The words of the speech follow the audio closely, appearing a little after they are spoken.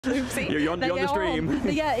Oopsie. You're on the stream.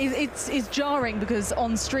 Yeah, it's jarring because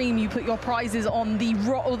on stream you put your prizes on the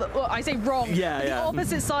the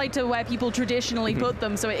opposite side to where people traditionally put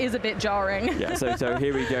them, so it is a bit jarring. Yeah, so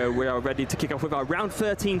here we go. We are ready to kick off with our round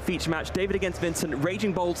 13 feature match. David against Vincent,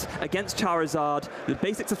 Raging Bolt against Charizard. The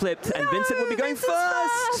basics are flipped, and Vincent will be going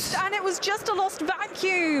first. And it was just a lost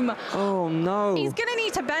vacuum. Oh no. He's gonna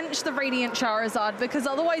need to bench the Radiant Charizard because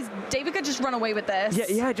otherwise David could just run away with this.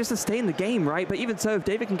 Yeah, just to stay in the game, right? But even so, if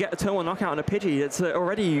David can get a turn 1 knockout on a Pidgey, it's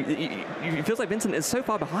already, it feels like Vincent is so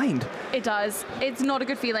far behind. It does. It's not a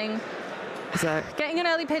good feeling. Getting an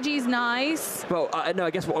early Pidgey is nice. Well, no,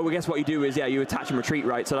 I guess what you do is, yeah, you attach and retreat,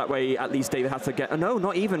 right? So that way, at least David has to get... no,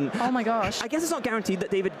 not even. Oh my gosh. I guess it's not guaranteed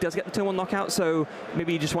that David does get the turn 1 knockout, so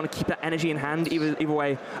maybe you just want to keep that energy in hand. Either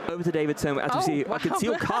way, over to David's turn. As you see, wow.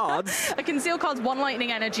 Conceal cards. A conceal card's 1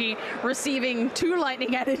 lightning energy, receiving 2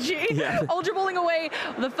 lightning energy. Yeah. Ultra balling away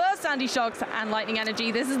the first Sandy Shocks and lightning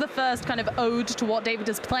energy. This is the first kind of ode to what David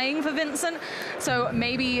is playing for Vincent. So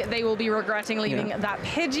maybe they will be regretting leaving that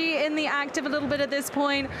Pidgey in the active a little bit at this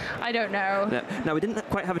point. I don't know. Yeah. Now, we didn't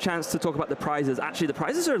quite have a chance to talk about the prizes. Actually, the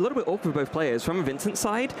prizes are a little bit awkward for both players. From Vincent's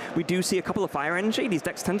side, we do see a couple of fire energy. These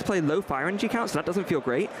decks tend to play low fire energy counts, so that doesn't feel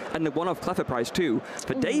great. And the one-off Cleffer prize too.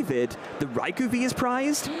 For David, the Raikou V is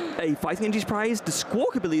prized, a Fighting Energy is prized, the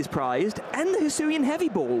Squawkabilly is prized, and the Hisuian Heavy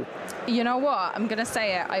Ball. You know what? I'm going to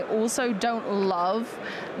say it. I also don't love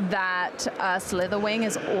that Slitherwing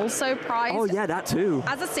is also prized. Oh yeah, that too.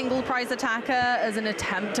 As a single prize attacker, as an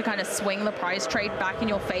attempt to kind of swing the prize trade back in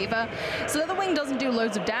your favor. Slitherwing doesn't do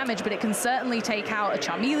loads of damage, but it can certainly take out a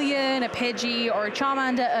Charmeleon, a Pidgey, or a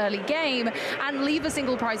Charmander early game and leave a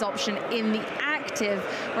single prize option in the active.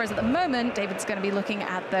 Whereas at the moment, David's going to be looking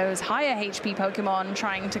at those higher HP Pokemon,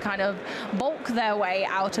 trying to kind of bulk their way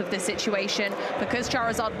out of this situation because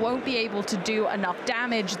Charizard won't be able to do enough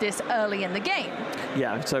damage this early in the game.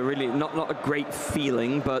 Yeah, so really not a great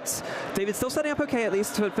feeling, but David's still setting up okay, at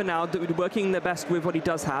least for now, working the best with what he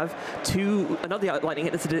does have. Another lightning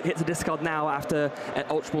hits a discard now after an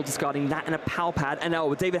Ultra Ball discarding that and a Power Pad, and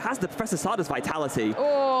now David has the Professor Stardust Vitality.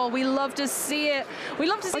 Oh, we love to see it. We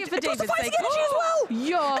love to see it for David's sake. Energy as well!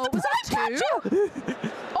 Yo, was that 2?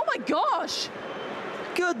 Oh my gosh!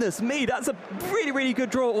 Goodness me, that's a really good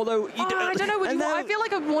draw, although... I don't know, I feel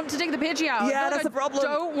like I want to take the Pidgey out. Yeah, that's the problem.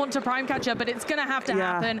 I don't want to Prime Catcher, but it's going to have to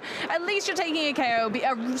happen. At least you're taking a KO,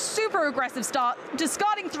 a super aggressive start,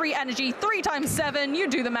 discarding 3 energy, 3 times 7, you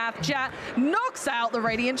do the math, chat, knocks out the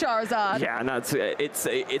Radiant Charizard. Yeah, and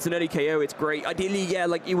it's an early KO, it's great. Ideally, yeah,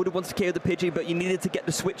 like you would have wanted to KO the Pidgey, but you needed to get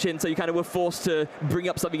the switch in, so you kind of were forced to bring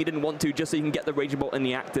up something you didn't want to, just so you can get the Raging Bolt in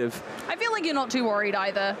the active. I feel like you're not too worried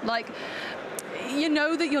either. Like, you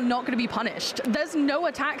know that you're not going to be punished. There's no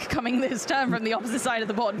attack coming this turn from the opposite side of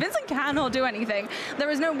the board. Vincent cannot do anything. There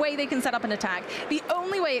is no way they can set up an attack. The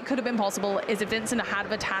only way it could have been possible is if Vincent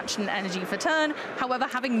had attached an energy for turn. However,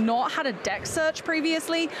 having not had a deck search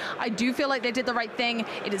previously, I do feel like they did the right thing.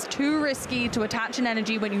 It is too risky to attach an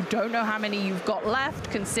energy when you don't know how many you've got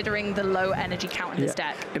left, considering the low energy count in this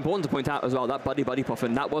deck. Important to point out as well, that Buddy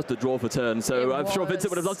Puffin, that was the draw for turn. So I'm sure Vincent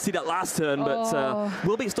would have loved to see that last turn, but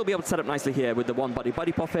we'll still be able to set up nicely here with the one Buddy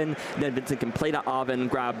Puffin. Then Vincent can play that Arven,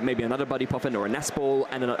 grab maybe another Buddy Puffin or a Nest Ball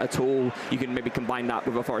and a tool. You can maybe combine that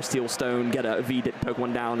with a Forest Steel Stone, get a V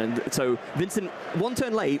Pokemon down, and so Vincent, 1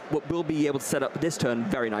 turn late, will be able to set up this turn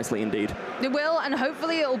very nicely indeed. It will, and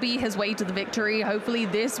hopefully it will be his way to the victory. Hopefully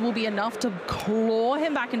this will be enough to claw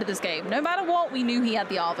him back into this game. No matter what, we knew he had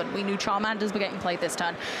the Arven. We knew Charmanders were getting played this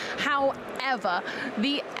turn. However,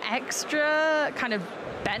 the extra kind of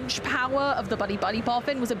bench power of the Buddy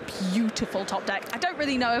Puffin was a beautiful top deck. I don't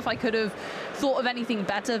really know if I could have thought of anything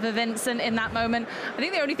better for Vincent in that moment. I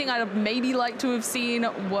think the only thing I'd maybe like to have seen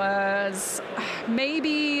was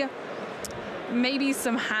maybe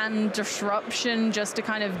some hand disruption just to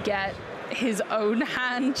kind of get his own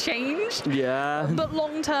hand changed. Yeah. But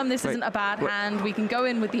long term, this isn't a bad hand. We can go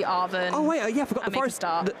in with the Arven. Oh wait, yeah, I forgot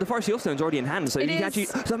the Forest Steel Stone's already in hand, so you can actually.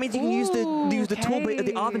 So that means you can use the tool bit of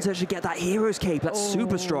the Arven to actually get that Hero's Cape. That's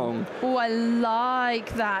super strong. Oh, I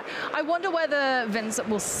like that. I wonder whether Vincent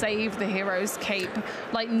will save the Hero's Cape,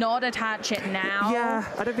 like not attach it now. Yeah,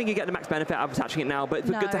 I don't think you get the max benefit out of attaching it now, but it's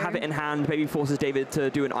good to have it in hand. Maybe forces David to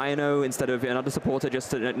do an Iono instead of another supporter,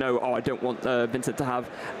 just to know, oh, I don't want Vincent to have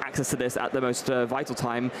access to this at the most vital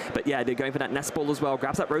time. But yeah, they're going for that Nest Ball as well.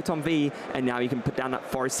 Grabs that Rotom V, and now you can put down that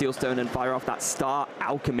Forest Steel Stone and fire off that Star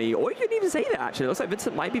Alchemy. Or you can even save it, actually. It looks like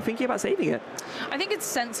Vincent might be thinking about saving it. I think it's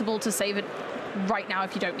sensible to save it right now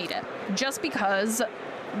if you don't need it. Just because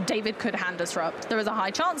David could hand disrupt. There is a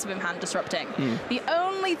high chance of him hand disrupting. The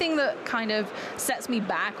only thing that kind of sets me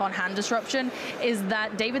back on hand disruption is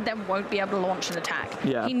that David then won't be able to launch an attack.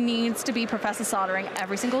 He needs to be Professor Soldering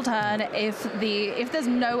every single turn if there's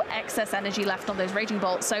no excess energy left on those Raging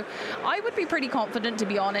Bolts. So I would be pretty confident, to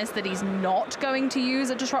be honest, that he's not going to use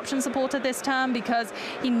a disruption supporter this turn, because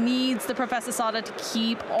he needs the Professor Solder to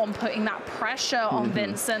keep on putting that pressure on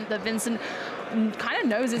Vincent, that Vincent kind of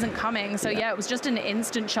knows isn't coming. So yeah, it was just an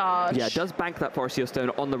instant charge. Yeah, it does bank that Forest Seal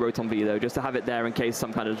Stone on the Rotom V though, just to have it there in case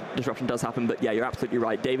some kind of disruption does happen. But yeah, you're absolutely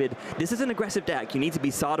right, David. This is an aggressive deck. You need to be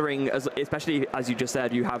soldering, especially as you just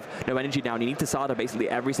said, you have no energy down. You need to solder basically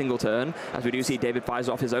every single turn. As we do see, David fires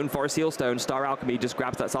off his own Forest Seal Stone. Star Alchemy just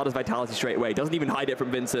grabs that Solder's Vitality straight away. Doesn't even hide it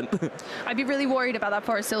from Vincent. I'd be really worried about that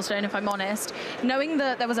Forest Seal Stone if I'm honest. Knowing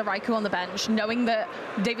that there was a Raikou on the bench, knowing that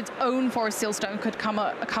David's own Forest Seal Stone could come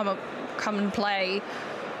and play,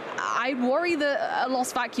 I worry that a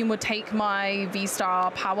Lost Vacuum would take my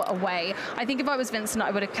V-Star power away. I think if I was Vincent,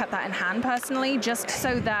 I would have kept that in hand personally, just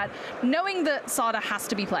so that, knowing that Sada has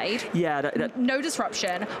to be played, no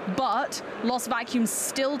disruption, but Lost Vacuum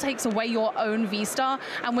still takes away your own V-Star.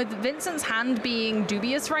 And with Vincent's hand being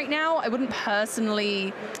dubious right now, I wouldn't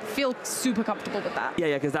personally feel super comfortable with that.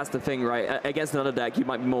 Yeah, because that's the thing, right? Against another deck, you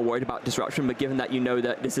might be more worried about disruption, but given that you know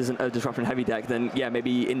that this isn't a disruption-heavy deck, then yeah,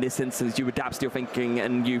 maybe in this instance, you adapt to your thinking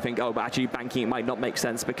and you think, oh, but actually banking it might not make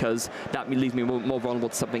sense because that leaves me more vulnerable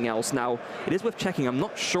to something else. Now, it is worth checking. I'm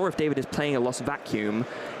not sure if David is playing a Lost Vacuum.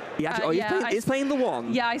 He actually, he's playing the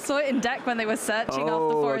one. Yeah, I saw it in deck when they were searching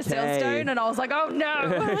off the Forest Seal Stone, and I was like, oh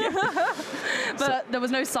no! But there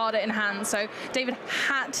was no Sada in hand, so David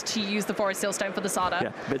had to use the Forest Seal Stone for the Sada.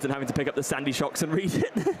 Yeah, Vincent having to pick up the Sandy Shocks and read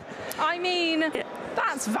it. I mean,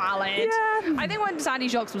 that's valid. Yeah. I think when Sandy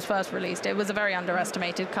Shocks was first released, it was a very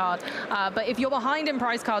underestimated card. But if you're behind in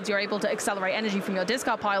prize cards, you're able to accelerate energy from your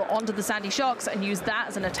discard pile onto the Sandy Shocks and use that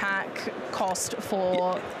as an attack cost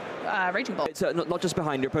for Raging Bolt. It's not just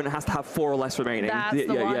behind, your opponent has to have 4 or less remaining. That's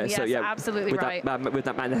the one. Yes, so, absolutely with right. With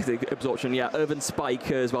that magnetic absorption, Earthen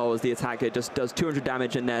Spike as well as the attack, it just does 200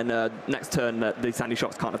 damage, and then next turn the Sandy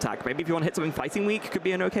Shocks can't attack. Maybe if you want to hit something Fighting Weak, could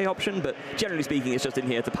be an okay option, but generally speaking, it's just in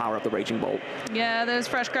here to power up the Raging Bolt. Yeah, those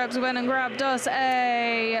fresh grabs went and grabbed us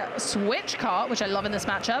a Switch Cart, which I love in this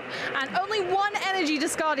matchup, and only 1 energy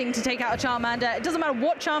discarding to take out a Charmander. It doesn't matter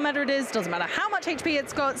what Charmander it is, doesn't matter how much HP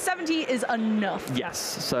it's got, 70 is enough. Yes,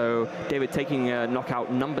 so David taking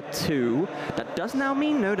knockout number 2. That does now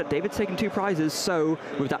mean, though, that David's taken 2 prizes, so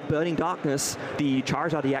with that Burning Darkness, the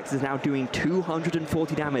Charizard EX is now doing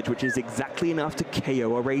 240 damage, which is exactly enough to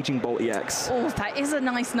KO a Raging Bolt EX. Oh, that is a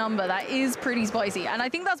nice number. That is pretty spicy, and I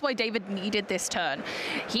think that's why David needed this turn.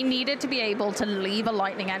 He needed to be able to leave a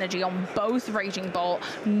Lightning Energy on both Raging Bolt,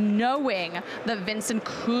 knowing that Vincent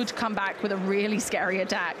could come back with a really scary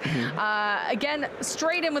attack. Again,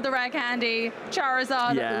 straight in with the Rare Candy,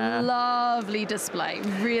 Charizard, lovely display,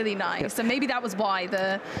 really nice. And maybe that was why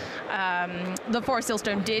the Forest Seal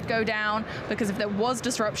Stone did go down, because if there was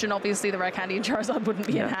disruption, obviously the Rare Candy and Charizard wouldn't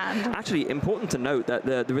be in hand. Actually, important to note that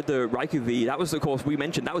with the Raikou V, that was, of course, we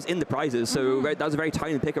mentioned, that was in the prizes, so that was a very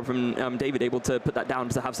tiny pickup from David, able to put that down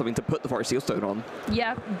to have something to put the Forest Seal Stone on.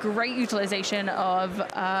 Yeah, great utilization of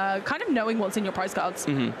kind of knowing what's in your prize cards.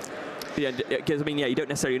 Yeah, because I mean, you don't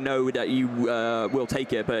necessarily know that you will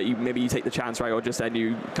take it, but maybe you take the chance, right? Or just then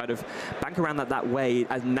you kind of bank around that way.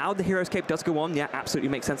 As now the Hero's Cape does go on, absolutely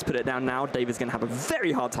makes sense to put it down now. David's going to have a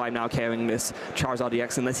very hard time now carrying this Charizard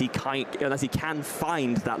EX unless he can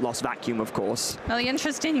find that Lost Vacuum, of course. Now, the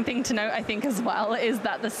interesting thing to note, I think, as well, is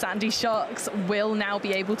that the Sandy Shocks will now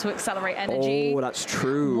be able to accelerate energy. Oh, that's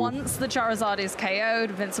true. Once the Charizard is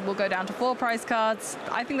KO'd, Vincent will go down to 4 prize cards.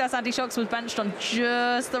 I think that Sandy Shocks was benched on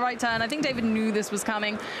just the right turn. I think David knew this was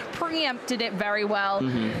coming, preempted it very well.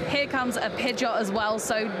 Here comes a Pidgeot as well,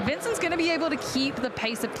 so Vincent's going to be able to keep the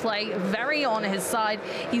pace of play very on his side.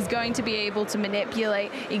 He's going to be able to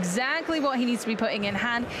manipulate exactly what he needs to be putting in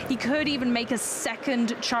hand. He could even make a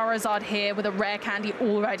second Charizard here with a Rare Candy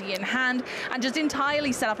already in hand, and just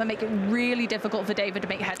entirely set up and make it really difficult for David to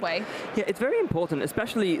make headway. Yeah, it's very important,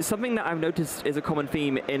 especially something that I've noticed is a common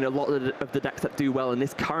theme in a lot of the decks that do well in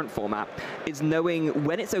this current format, is knowing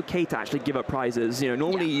when it's okay to actually give up prizes.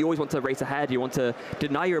 Normally you always want to race ahead, you want to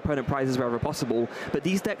deny your opponent prizes wherever possible, but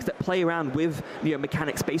these decks that play around with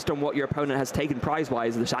mechanics based on what your opponent has taken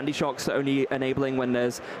prize-wise, the Sandy Shocks only enabling when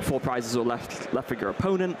there's 4 prizes or left for your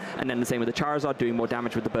opponent, and then the same with the Charizard, doing more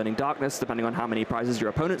damage with the Burning Darkness, depending on how many prizes your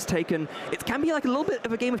opponent's taken. It can be like a little bit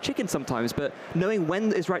of a game of chicken sometimes, but knowing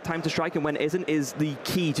when is right time to strike and when it isn't is the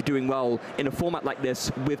key to doing well in a format like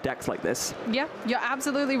this with decks like this. Yeah, you're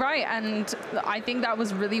absolutely right, and I think that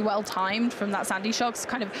was really well well timed from that Sandy Shocks,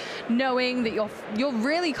 kind of knowing that you're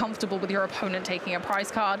really comfortable with your opponent taking a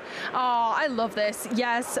prize card. Oh, I love this.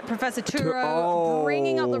 Yes, Professor Turo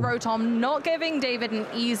bringing up the Rotom, not giving David an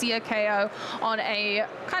easier KO on a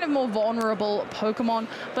kind of more vulnerable Pokemon.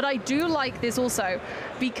 But I do like this also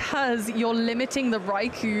because you're limiting the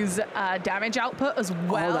Raiku's damage output as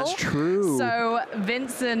well. Oh, that's true. So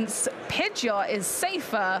Vincent's Pidgeot is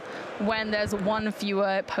safer when there's one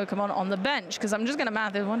fewer Pokemon on the bench, because I'm just going to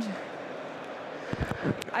math it.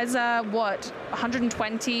 As what,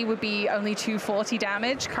 120 would be only 240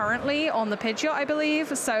 damage currently on the Pidgeot, I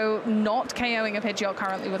believe. So not KOing a Pidgeot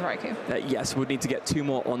currently with Raikou. Yes, we'd need to get 2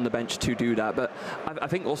 more on the bench to do that. But I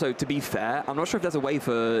think also, to be fair, I'm not sure if there's a way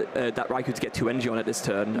for that Raikou to get 2 energy on it this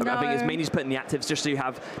turn. No. I think it's mainly just putting the actives just so you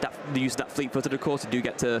have the use of that fleet-footed, of course. You do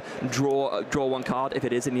get to draw 1 card if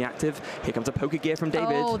it is in the active. Here comes a Pokegear from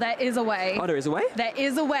David. Oh, there is a way. Oh, there is a way? There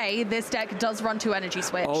is a way. This deck does run 2 energy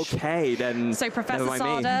switch. Okay, then. So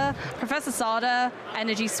Professor Sada,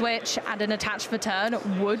 energy switch, and an attach for turn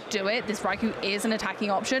would do it. This Raikou is an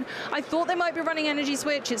attacking option. I thought they might be running energy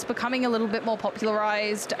switch. It's becoming a little bit more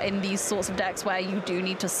popularized in these sorts of decks where you do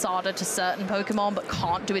need to Sada to certain Pokemon, but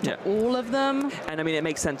can't do it to all of them. And I mean, it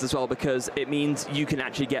makes sense as well because it means you can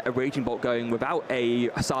actually get a Raging Bolt going without a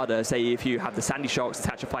Sada. Say if you have the Sandy Shocks,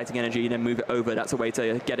 attach a Fighting Energy, and then move it over, that's a way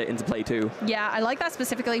to get it into play too. Yeah, I like that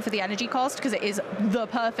specifically for the energy cost because it is the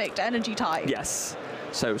perfect energy type. Yes.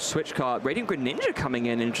 So switch card, Radiant Greninja coming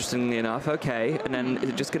in, interestingly enough. Okay, and then is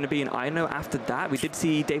it just going to be an Ino after that? We did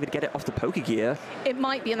see David get it off the Pokegear. It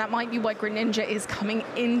might be, and that might be why Greninja is coming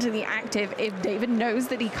into the active. If David knows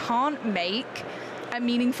that he can't make a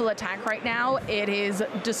meaningful attack right now, it is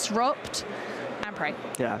Disrupt and Pray.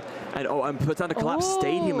 Yeah. And put down a Collapsed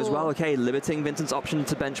Stadium as well. Okay, limiting Vincent's option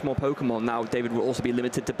to bench more Pokemon. Now, David will also be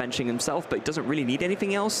limited to benching himself, but he doesn't really need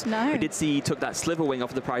anything else. No. We did see he took that Slitherwing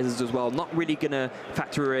off the prizes as well. Not really going to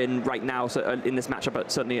factor in right now in this matchup,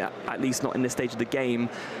 but certainly at least not in this stage of the game.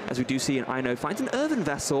 As we do see an Ino finds an Earthen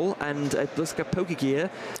Vessel, and it looks like a Pokegear.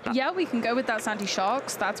 Yeah, we can go with that Sandy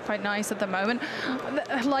Shocks. That's quite nice at the moment.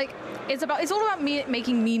 Like, it's all about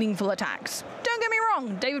making meaningful attacks. Don't get me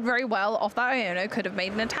wrong, David very well off that Iono could have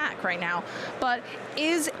made an attack right now. But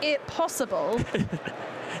is it possible?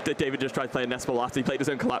 That David just tried to play a Nest Ball after he played his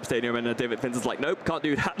own Collapse Stadium, and David Vincent's like, nope, can't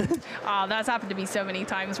do that. That's happened to me so many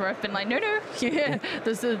times where I've been like, no, yeah,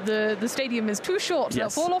 the stadium is too short,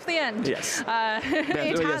 yes. They'll fall off the end. Yes.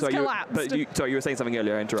 It has collapsed. Sorry, you were saying something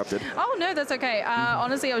earlier, I interrupted. Oh, no, that's okay.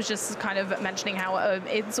 Honestly, I was just kind of mentioning how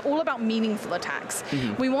it's all about meaningful attacks.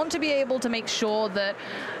 We want to be able to make sure that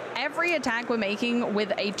every attack we're making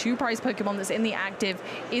with a 2-prize Pokemon that's in the active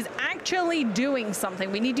is actually doing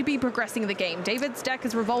something. We need to be progressing the game. David's deck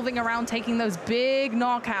is revolving around taking those big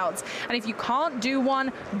knockouts, and if you can't do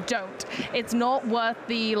one, don't. It's not worth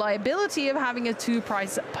the liability of having a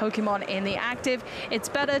 2-prize Pokemon in the active. It's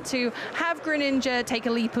better to have Greninja take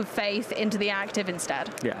a leap of faith into the active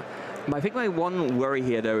instead. Yeah. I think my one worry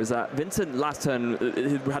here, though, is that Vincent last turn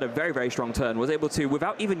had a very, very strong turn, was able to,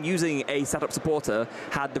 without even using a setup supporter,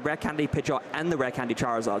 had the Rare Candy Pidgeot and the Rare Candy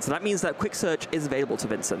Charizard. So that means that Quick Search is available to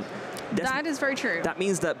Vincent. That is very true. That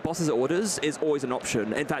means that Boss's Orders is always an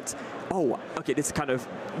option. In fact, okay, this kind of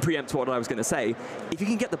preempts what I was going to say. If you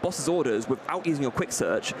can get the Boss's Orders without using your Quick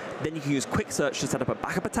Search, then you can use Quick Search to set up a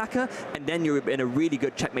backup attacker, and then you're in a really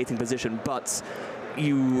good checkmating position. But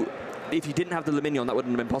if you didn't have the Luminion, that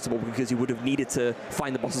wouldn't have been possible because you would have needed to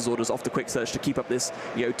find the Boss's Orders off the Quick Search to keep up this,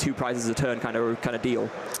 2 prizes a turn kind of deal.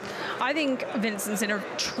 I think Vincent's in a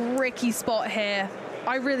tricky spot here.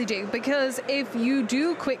 I really do, because if you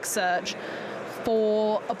do Quick Search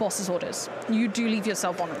for a Boss's Orders, you do leave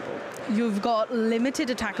yourself vulnerable. You've got limited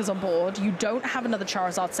attackers on board. You don't have another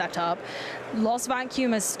Charizard set up. Lost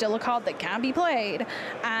Vacuum is still a card that can be played.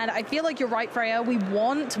 And I feel like you're right, Freya. We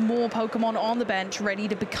want more Pokemon on the bench ready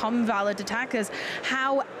to become valid attackers.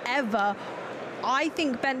 However, I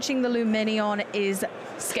think benching the Luminion is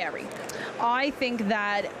scary. I think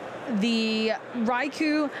that the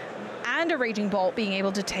Raikou and a Raging Bolt being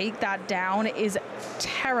able to take that down is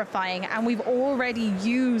terrifying. And we've already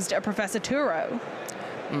used a Professor Turo.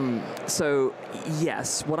 So,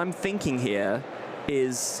 yes, what I'm thinking here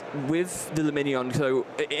is with the Luminion, so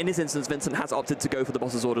in this instance, Vincent has opted to go for the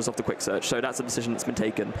Boss's Orders off the Quick Search, so that's a decision that's been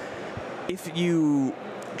taken. If you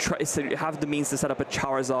have the means to set up a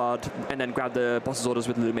Charizard and then grab the Boss's Orders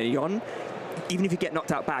with Luminion, even if you get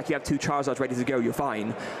knocked out back, you have 2 Charizards ready to go, you're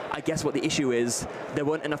fine. I guess what the issue is, there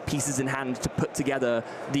weren't enough pieces in hand to put together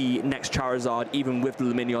the next Charizard, even with the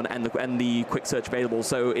Lumineon and the Quick Search available.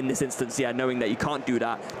 So in this instance, yeah, knowing that you can't do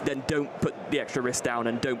that, then don't put the extra risk down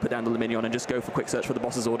and don't put down the Lumineon and just go for Quick Search for the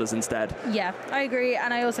boss's orders instead. Yeah, I agree.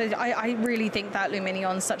 And I also, I really think that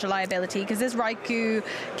Lumineon's such a liability because this Raikou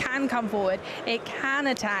can come forward, it can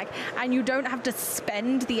attack, and you don't have to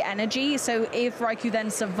spend the energy. So if Raikou then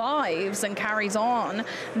survives and carries on,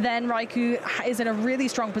 then Raikou is in a really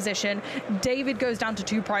strong position. David goes down to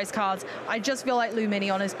 2 prize cards. I just feel like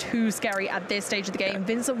Lumineon is too scary at this stage of the game.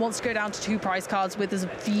 Vincent wants to go down to 2 prize cards with as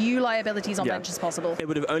few liabilities on bench as possible. It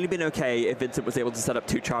would have only been okay if Vincent was able to set up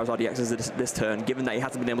 2 Charizard EXs this turn. Given that he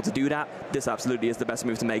hasn't been able to do that, this absolutely is the best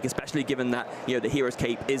move to make, especially given that, you know, the Hero's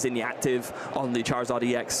Cape is in the active on the Charizard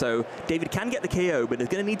EX. So David can get the KO, but is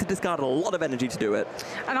going to need to discard a lot of energy to do it.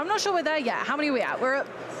 And I'm not sure we're there yet. How many are we at? We're at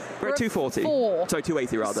 240. 4. Sorry,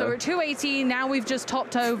 280 rather. So we're at 280. Now we've just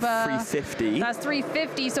topped over 350. That's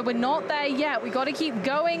 350. So we're not there yet. We've got to keep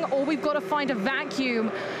going, or we've got to find a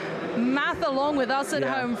vacuum. Math along with us at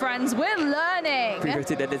home, friends. We're learning.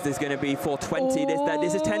 350. Then this is going to be 420.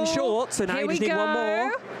 This is 10 short. So now you just need one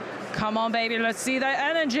more. Come on, baby, let's see that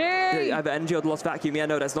energy. Either energy or the lost vacuum. Yeah,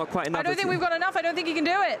 no, that's not quite enough. I don't think we've got enough. I don't think he can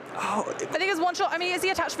do it. Oh, I think it's one shot. I mean, is he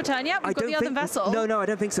attached for turn yet? We've got the Earthen Vessel. No, I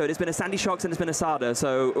don't think so. There's been a Sandy Shocks and there's been a Sada.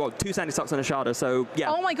 So, well, 2 Sandy Shocks and a Shada. So, yeah.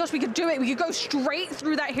 Oh my gosh, we could do it. We could go straight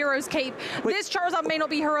through that Hero's Cape. Wait. This Charizard may not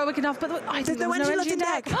be heroic enough, but I think there's no energy in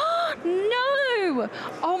deck. No!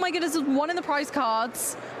 Oh my goodness, there's 1 in the prize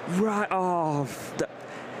cards. Right. Oh.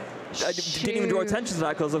 I didn't even draw attention to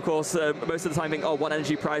that because, of course, most of the time I think, oh, 1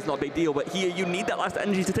 energy prize, not a big deal. But here, you need that last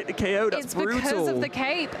energy to take the KO. That's brutal. It's because of the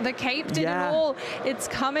Cape. The Cape did it all. It's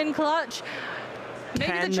come in clutch. Maybe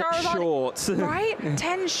 10 the Charizard, short. Right?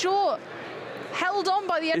 10 short. Held on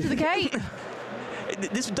by the edge of the Cape.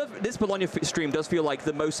 This Bologna stream does feel like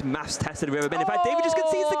the most maths tested we've ever been. In fact, David just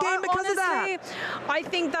concedes the game because of that. I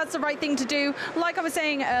think that's the right thing to do. Like I was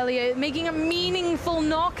saying earlier, making a meaningful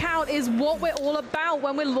knockout is what we're all about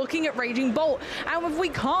when we're looking at Raging Bolt. And if we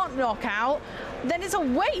can't knock out, then it's a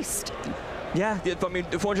waste. Yeah, I mean,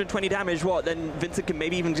 420 damage, what? Then Vincent can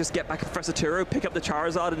maybe even just get back Professor Turo, pick up the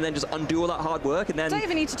Charizard, and then just undo all that hard work, and then... Don't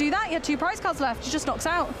even need to do that. You had 2 prize cards left. He just knocks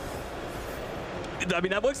out. I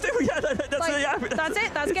mean, that works too. Yeah, that's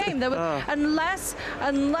it. That's game. Unless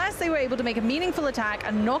they were able to make a meaningful attack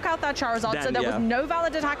and knock out that Charizard, then, so there was no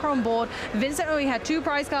valid attacker on board. Vincent only had 2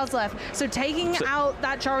 prize cards left, so taking out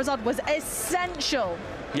that Charizard was essential.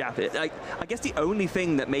 Yeah, I guess the only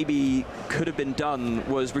thing that maybe could have been done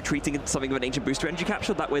was retreating into something of an Ancient Booster Energy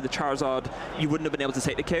Capsule. That way the Charizard, you wouldn't have been able to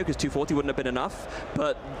take the KO because 240 wouldn't have been enough.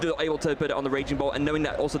 But they're able to put it on the Raging Bolt, and knowing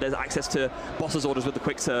that also there's access to boss's orders with the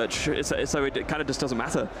Quick Search, so it kind of just doesn't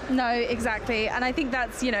matter. No, exactly. And I think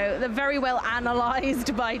that's, you know, very well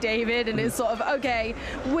analyzed by David, and it's sort of, okay,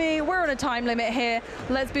 we're on a time limit here.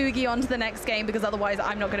 Let's boogie on to the next game, because otherwise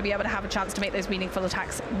I'm not going to be able to have a chance to make those meaningful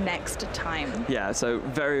attacks next time. Yeah, so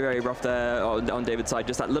very, very rough there on David's side.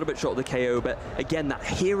 Just that little bit short of the KO, but again, that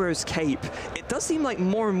Hero's Cape, it does seem like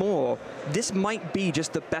more and more this might be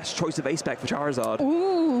just the best choice of ace spec for Charizard.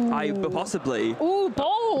 Ooh. Possibly. Ooh,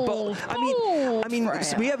 bold. I mean,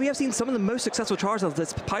 we have seen some of the most successful Charizards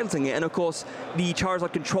that's piloting it, and of course the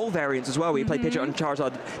Charizard control variants as well. We play Pidgeot and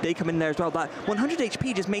Charizard, they come in there as well. That 100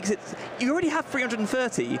 HP just makes it, you already have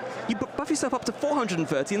 330, you buff yourself up to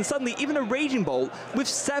 430, and suddenly even a Raging Bolt with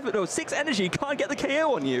 6 energy can't get the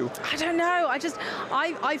KO on you. I don't know.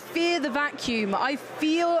 I fear the vacuum. I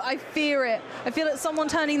fear it. I feel that someone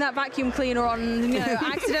turning that vacuum cleaner on, you know,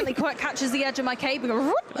 accidentally catches the edge of my cape and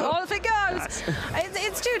goes, off it goes.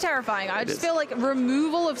 It's too terrifying. I just feel like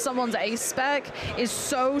removal of someone's ace spec is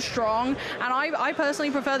so strong, and I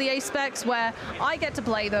personally prefer the ace specs where I get to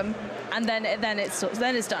play them, and then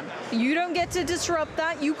it's done. You don't get to disrupt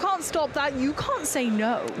that. You can't stop that. You can't say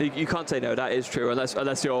no. You can't say no. That is true,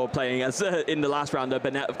 unless you're playing as in the last round,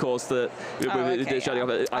 Bennett, of course, but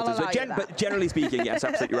generally speaking, yes,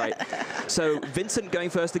 absolutely right. So Vincent going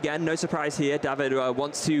first again. No surprise here. David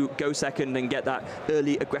wants to go second and get that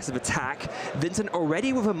early aggressive attack. Vincent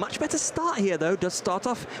already with a much better start here, though. Does start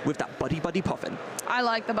off with that Buddy Poffin. I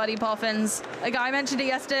like the Buddy Poffins. A guy mentioned it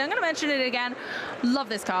yesterday. I'm going to mention it again. Love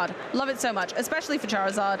this card. Love it so much, especially for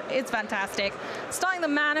Charizard. It's fantastic. Starting the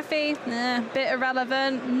Manaphy, bit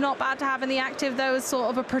irrelevant. Not bad to have in the active, though, as sort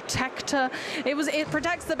of a protector. It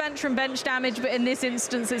protects the bench from bench damage, but in this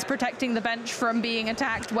instance, it's protecting the bench from being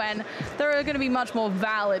attacked when there are going to be much more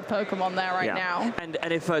valid Pokemon there now. And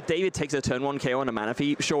if David takes a turn 1 KO on a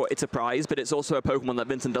Manaphy, sure, it's a prize, but it's also a Pokemon that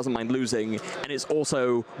Vincent doesn't mind losing, and it's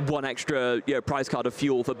also one extra prize card of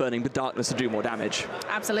fuel for burning the darkness to do more damage.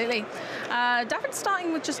 Absolutely. David's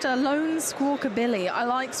starting with just a lone Squawkabilly. I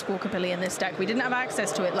like Squawkabilly in this deck. We didn't have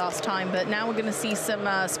access to it last time, but now we're going to see some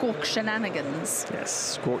Squawk shenanigans.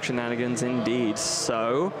 Yes, Squawk shenanigans indeed.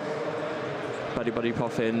 So, Buddy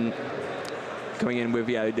Poffin going in with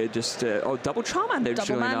double Charmander.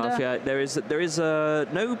 Double enough. Yeah, there is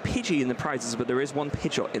no Pidgey in the prizes, but there is one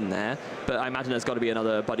Pidgeot in there. But I imagine there's got to be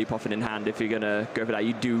another Buddy Poffin in hand if you're gonna go for that.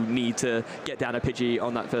 You do need to get down a Pidgey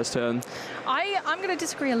on that first turn. I'm going to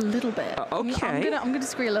disagree a little bit. Okay. I'm going to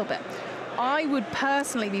disagree a little bit. I would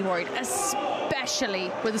personally be worried,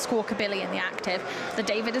 especially with the Squawkabilly in the active, that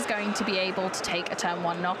David is going to be able to take a turn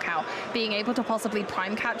 1 knockout. Being able to possibly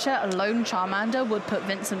prime catcher a lone Charmander would put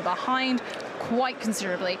Vincent behind quite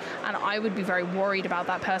considerably, and I would be very worried about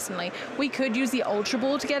that personally. We could use the Ultra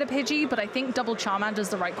Ball to get a Pidgey, but I think double Charmander is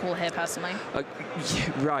the right call here personally.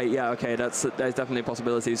 Right, yeah, okay, there's definitely a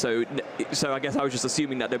possibility. So I guess I was just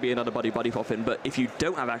assuming that there'd be another Buddy Poffin, but if you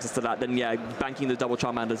don't have access to that, then yeah, banking the double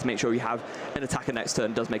Charmander to make sure you have an attacker next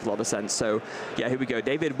turn does make a lot of sense. So yeah, here we go.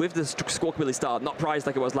 David with the Squawkabilly start, not prized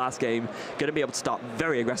like it was last game, going to be able to start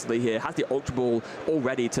very aggressively here. Has the Ultra Ball all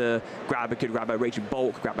ready to grab. It could grab a Raging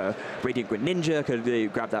Bolt, grab a Radiant Greninja, could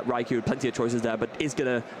grab that Raikou. Plenty of choices there, but is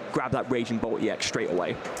going to grab that Raging Bolt EX straight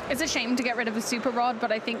away. It's a shame to get rid of a Super Rod,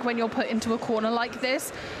 but I think when you're put into a corner like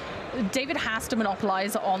this, David has to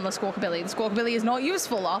monopolize on the Squawkabilly. The Squawkabilly is not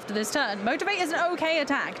useful after this turn. Motivate is an okay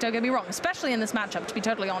attack, don't get me wrong, especially in this matchup, to be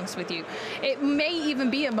totally honest with you. It may even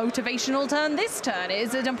be a motivational turn this turn. It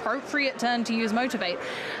is an appropriate turn to use Motivate.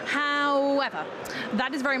 However,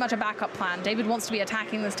 that is very much a backup plan. David wants to be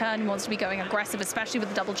attacking this turn. He wants to be going aggressive, especially with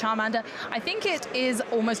the double Charmander. I think it is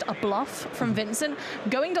almost a bluff from Vincent.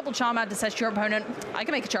 Going double Charmander says to your opponent, I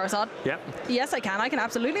can make a Charizard. Yep. Yes, I can. I can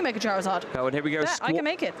absolutely make a Charizard. Oh, and here we go. Yeah, I can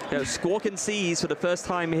make it. Yeah, Squawk and Seize for the first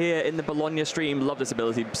time here in the Bologna stream. Love this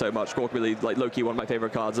ability so much. Squawk really, like low-key, one of my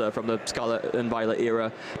favorite cards from the Scarlet and Violet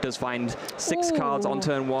era. Does find 6 cards on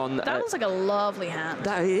turn 1. That looks like a lovely hand.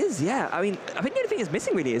 That is, yeah. I mean, I think the only thing is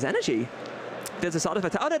missing really is energy. There's a side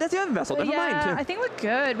effect. Oh no, there's the Earthen Vessel. Never mind. I think we're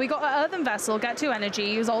good. We got an Earthen Vessel, get 2 energy,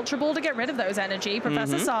 use Ultra Ball to get rid of those energy.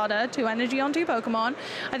 Professor Sada, 2 energy on 2 Pokemon.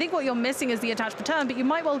 I think what you're missing is the attached per turn, but you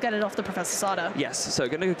might well get it off the Professor Sada. Yes, so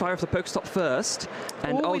going to fire off the Pokestop first.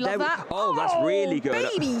 And we love that. Oh, that's really good.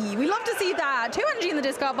 Baby, we love to see that. 2 energy in the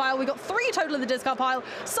discard pile. We got 3 total in the discard pile.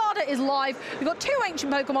 Sada is live. We got 2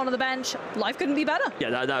 ancient Pokemon on the bench. Life couldn't be better.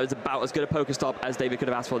 Yeah, that was about as good a Pokestop as David could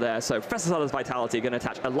have asked for there. So Professor Sada's Vitality going to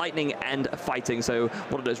attach a Lightning and a Fighting. So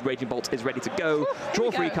one of those Raging Bolts is ready to go.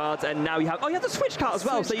 Draw 3 cards, and now you have you have the Switch card as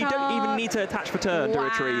well, so you don't even need to attach per turn to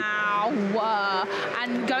retreat. Wow.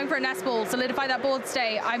 And going for a Nest Ball, solidify that board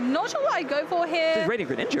state. I'm not sure what I'd go for here. It's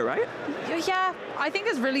Radiant Greninja, right? Yeah, I think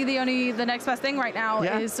it's really the next best thing right now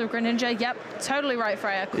is the Greninja. Yep, totally right,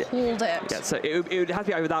 Freya. Called it. Yeah, so it would have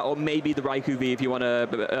to be either that or maybe the Raikou V if you want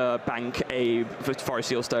to bank a Forest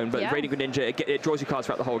Seal Stone. But Radiant Greninja, it draws you cards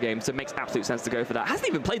throughout the whole game, so it makes absolute sense to go for that. Hasn't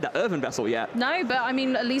even played that Earthen Vessel yet. No, but I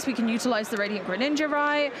mean, at least we can utilize the Radiant Greninja,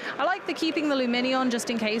 right? I like keeping the Luminion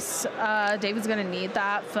just in case David's going to need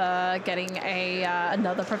that for getting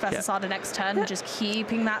another Professor Sada next turn. Just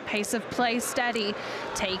keeping that pace of play steady,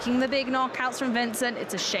 taking the big knockouts from Vincent.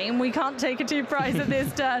 It's a shame we can't take a 2 prize at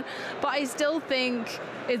this turn, but I still think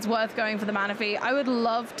it's worth going for the Manaphy. I would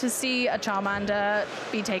love to see a Charmander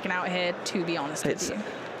be taken out here, to be honest with you.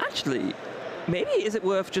 Actually, maybe is it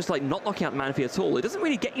worth just like not knocking out Manaphy at all? It doesn't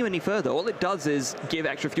really get you any further. All it does is give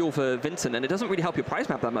extra fuel for Vincent, and it doesn't really help your prize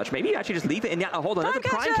map that much. Maybe you actually just leave it in the... hold on, another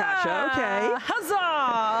Prime Catcher. Okay.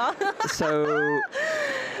 Huzzah! So...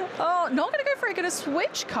 oh, not going to go for it. Going to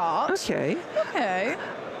switch cards. Okay. Okay.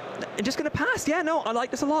 Just going to pass. Yeah, no, I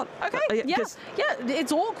like this a lot. Okay, yeah,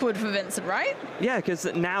 it's awkward for Vincent, right? Yeah, because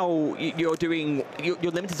now you're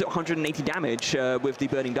limited to 180 damage with the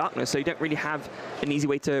Burning Darkness, so you don't really have an easy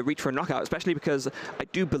way to reach for a knockout, especially because I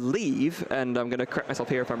do believe, and I'm going to correct myself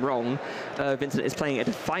here if I'm wrong, Vincent is playing a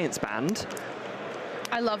Defiance Band.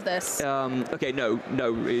 I love this. Okay, no,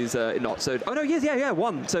 is not. So, oh no, yeah,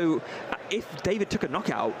 1. So, if David took a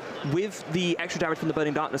knockout with the extra damage from the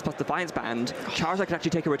Burning Darkness plus Defiance Band, Charizard could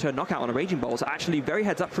actually take a return knockout on a Raging Ball. So, actually, very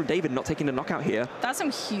heads up from David not taking the knockout here. That's some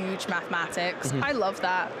huge mathematics. I love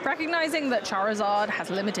that. Recognizing that Charizard has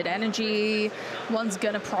limited energy, one's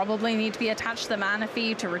gonna probably need to be attached to the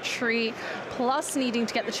Manaphy to retreat, plus needing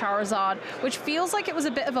to get the Charizard, which feels like it was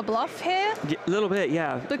a bit of a bluff here. A little bit,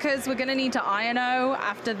 yeah. Because we're gonna need to Iono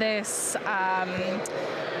after this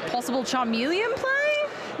possible Charmeleon play?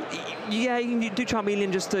 Yeah, you can do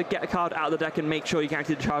Charmeleon just to get a card out of the deck and make sure you can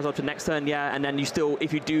activate the Charizard for next turn, yeah, and then you still,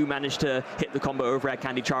 if you do manage to hit the combo of Rare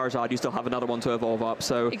Candy Charizard, you still have another one to evolve up,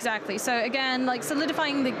 so... Exactly, so again, like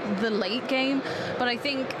solidifying the late game, but I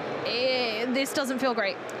think this doesn't feel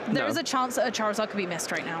great. There is a chance that a Charizard could be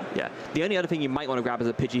missed right now. Yeah, the only other thing you might want to grab is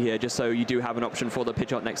a Pidgey here, just so you do have an option for the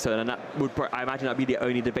Pidgeot next turn, and that would, I imagine that'd be the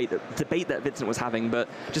only debate that Vincent was having, but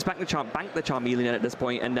just bank the Charmeleon at this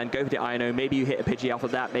point, and then go for the Ino. Maybe you hit a Pidgey off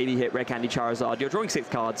of that, maybe you hit Rare Candy Charizard. You're drawing 6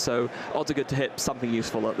 cards, so odds are good to hit something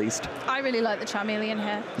useful at least. I really like the Charmeleon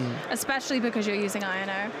here, especially because you're using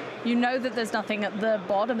Ino. You know that there's nothing at the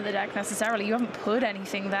bottom of the deck necessarily. You haven't put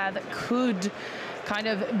anything there that could kind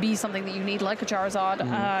of be something that you need, like a Charizard.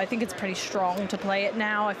 I think it's pretty strong to play it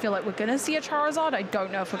now. I feel like we're going to see a Charizard. I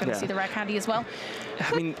don't know if we're going to see the Rare Candy as well.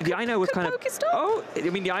 I mean, the Ino was kind of... Oh, I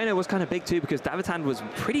mean, the Ino was kind of big too, because David's hand was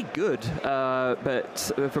pretty good. But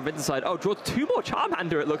from Vincent's side, draw 2 more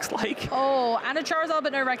Charmander, it looks like. Oh, and a Charizard,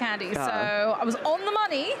 but no Rare Candy. So I was on the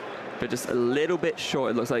money. But just a little bit short,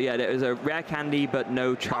 it looks like. Yeah, there was a Rare Candy, but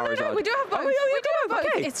no Charizard. Oh, no, we do have both. Oh, we do have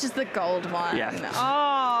both. Okay. It's just the gold one. Yeah.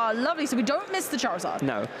 Oh, lovely. So we don't miss the Charizard.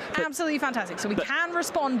 No. Absolutely fantastic. So we can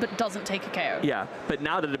respond, but doesn't take a KO. Yeah, but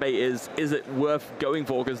now the debate is it worth going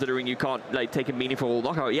for, considering you can't like take a meaningful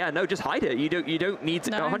knockout? Yeah, no, just hide it. You don't need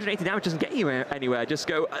to. 180 damage doesn't get you anywhere. Just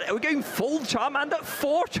go. Are we going full Charmander?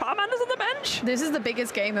 4 Charmanders on the bench? This is the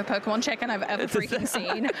biggest game of Pokemon check-in I've ever freaking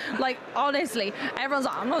seen. Like, honestly, everyone's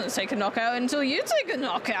like, I'm not going to take a knockout until you take a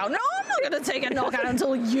knockout. No, I'm not going to take a knockout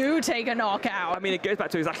until you take a knockout. I mean, it goes back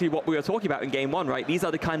to exactly what we were talking about in game 1, right? These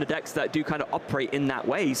are the kind of decks that do kind of operate in that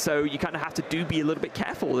way. So you kind of have to be a little bit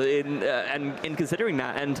careful in considering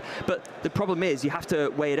that. But the problem is you have to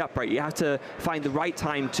weigh it up, right? You have to find the right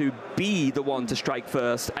time to be the one to strike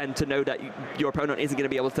first, and to know that your opponent isn't going to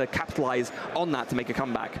be able to capitalize on that to make a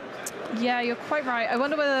comeback. Yeah, you're quite right. I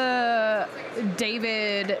wonder whether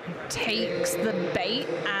David takes the bait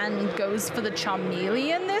and goes for the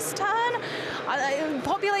Charmeleon this turn.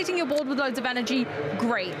 Populating your board with loads of energy,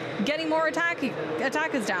 great. Getting more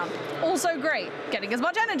attackers down, also great. Getting as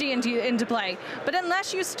much energy into play. But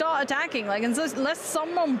unless you start attacking, like unless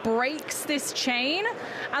someone breaks this chain,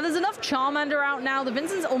 and there's enough Charmander out now, the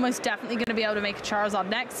Vincent's almost definitely going to be able to make a Charizard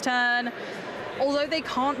next turn. Although they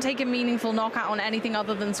can't take a meaningful knockout on anything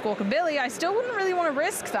other than Squawkabilly, I still wouldn't really want to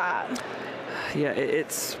risk that. Yeah,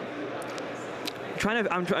 it's...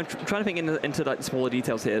 I'm trying to think into like smaller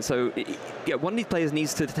details here. So, yeah, one of these players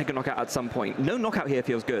needs to take a knockout at some point. No knockout here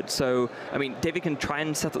feels good. So, I mean, David can try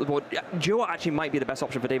and set up the board. Duo actually might be the best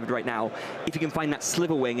option for David right now. If you can find that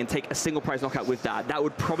Sliverwing and take a single prize knockout with that, that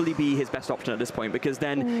would probably be his best option at this point, because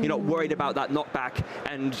then you're not worried about that knockback,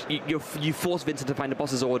 and you force Vincent to find the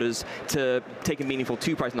boss's orders to take a meaningful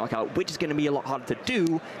 2-prize knockout, which is going to be a lot harder to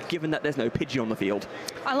do, given that there's no Pidgey on the field.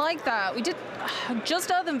 I like that. We did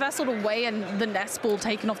just Earthen Vessel away and the Nest Ball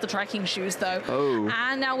taken off the tracking shoes, though. Oh.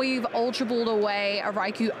 And now we've Ultra Balled away a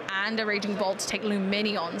Raikou and a Raging Bolt to take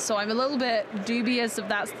Lumineon. So I'm a little bit dubious if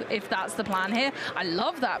that's the plan here. I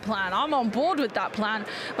love that plan. I'm on board with that plan.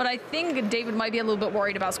 But I think David might be a little bit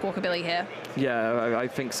worried about Squawkabilly here. Yeah, I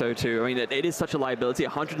think so too. I mean, it is such a liability.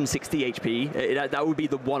 160 HP. That would be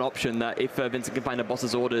the one option that if Vincent can find a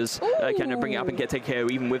boss's orders, can bring it up and take KO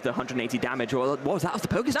even with the 180 damage. Or what was that? That was the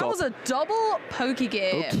Pokestop. That was a double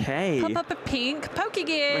Pokegear. Okay. Pink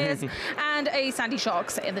Pokegears and a Sandy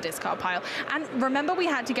Shocks in the discard pile. And remember, we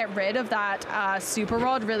had to get rid of that Super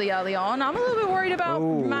Rod really early on. I'm a little bit worried about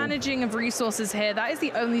managing of resources here. That is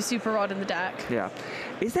the only Super Rod in the deck. Yeah.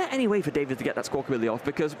 Is there any way for David to get that Squawkabilly off?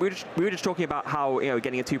 Because we were just talking about how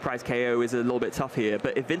getting a 2-prize KO is a little bit tough here.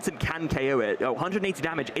 But if Vincent can KO it, 180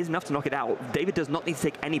 damage is enough to knock it out. David does not need to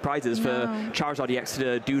take any prizes for Charizard EX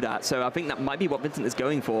to do that. So I think that might be what Vincent is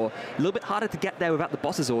going for. A little bit harder to get there without the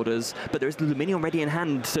boss's orders, but there is the Lumineon ready in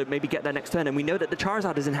hand to maybe get there next turn. And we know that the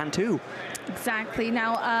Charizard is in hand too. Exactly.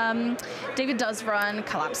 Now, David does run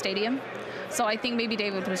Collapse Stadium. So I think maybe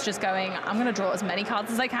David was just going, I'm going to draw as many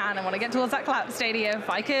cards as I can, and when I get towards that Collapse Stadium, if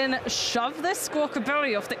I can shove this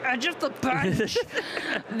Squawkabilly off the edge of the bench,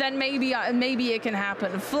 then maybe it can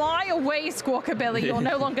happen. Fly away, Squawkabilly, you're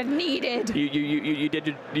no longer needed. You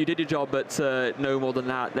did your job, but no more than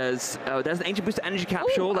that. There's an Ancient Booster Energy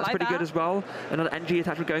Capsule. That's like pretty good as well. Another energy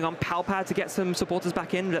attachment going on. Palpad to get some supporters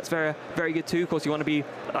back in. That's very, very good too. Of course, you want to be,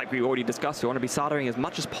 like we already discussed, you want to be soldering as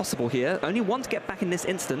much as possible here. Only one to get back in this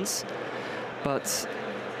instance. But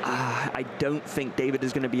I don't think David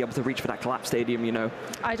is going to be able to reach for that Collapse Stadium,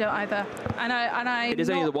 I don't either. And it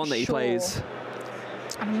is only the one that he plays.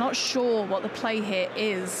 I'm not sure what the play here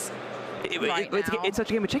is. It's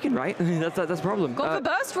such a game of chicken, right? that's the problem. Go for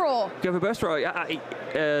Burst Roar. Go for Burst Roar.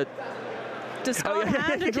 Yeah. Discard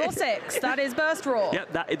hand and draw 6. That is Burst Roar.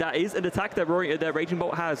 Yep, that is an attack that Raging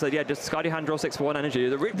Bolt has. So yeah, just discard your hand, draw 6 for 1 energy.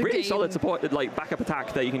 The really solid support, like backup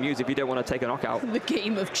attack that you can use if you don't want to take a knockout. The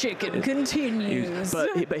game of chicken continues.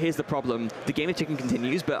 But here's the problem. The game of chicken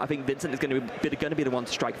continues, but I think Vincent is going to be the one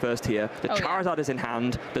to strike first here. The Charizard is in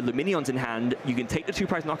hand, the Luminion's in hand. You can take the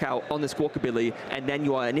 2-prize knockout on the Squawkabilly, and then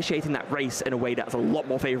you are initiating that race in a way that's a lot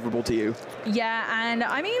more favorable to you. Yeah, and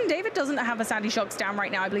I mean, David doesn't have a Sandy Shocks down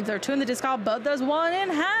right now. I believe there are 2 in the discard, but there's 1 in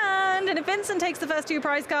hand. And if Vincent takes the first 2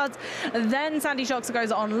 prize cards, then Sandy Shocks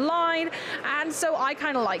goes online. And so I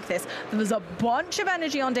kind of like this. There's a bunch of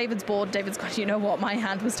energy on David's board. David's going, you know what, my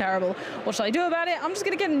hand was terrible. What shall I do about it? I'm just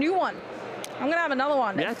going to get a new one. I'm going to have another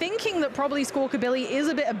one. Yeah. Thinking that probably Squawkabilly is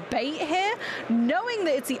a bit of bait here, knowing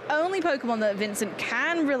that it's the only Pokemon that Vincent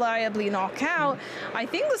can reliably knock out, I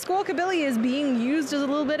think the Squawkabilly is being used as a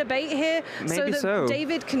little bit of bait here. Maybe so that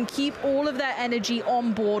David can keep all of their energy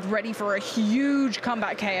on board, ready for a huge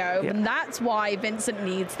comeback KO. Yeah. And that's why Vincent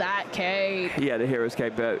needs that cape. Yeah, the Hero's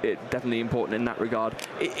Cape, it's definitely important in that regard.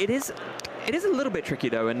 It is a little bit tricky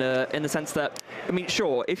though, in the sense that, I mean,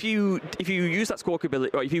 sure, if you use that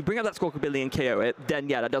Squawkabilly, or if you bring up that Squawkabilly and KO it, then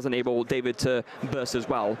yeah, that does enable David to burst as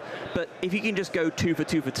well. But if you can just go 2 for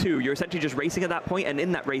 2 for 2, you're essentially just racing at that point, and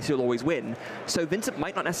in that race you'll always win. So Vincent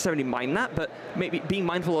might not necessarily mind that, but maybe being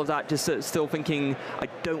mindful of that, just still thinking, I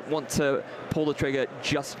don't want to pull the trigger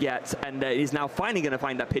just yet, and he's now finally going to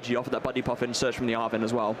find that Pidgey off of that Buddy Puff and search from the Arvin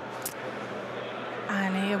as well.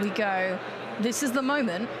 And here we go. This is the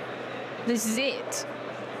moment. This is it.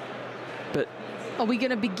 But are we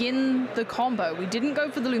going to begin the combo? We didn't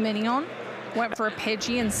go for the Luminion. Went for a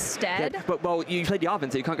Pidgey instead. Yeah, but, well, you played the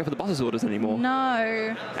Arvin, so you can't go for the boss's orders anymore.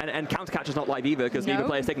 No. And Counter Catcher's not live either, because neither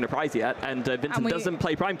player's taken a prize yet, and Vincent doesn't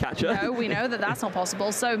play Prime Catcher. No, we know that that's not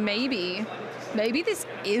possible, so maybe this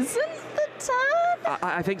isn't the turn?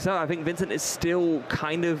 I think so. I think Vincent is still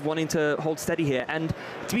kind of wanting to hold steady here, and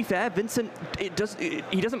to be fair, Vincent, he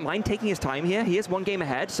doesn't mind taking his time here. He is 1 game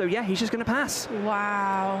ahead, so yeah, he's just going to pass.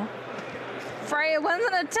 Wow. Freya, when's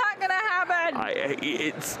an attack going to happen?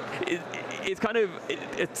 It's kind of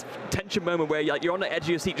a tension moment where you're on the edge of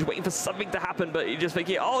your seat just waiting for something to happen, but you're just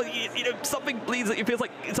thinking, oh, you know, something bleeds. It feels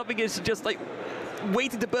like something is just like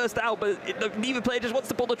waiting to burst out, but neither player just wants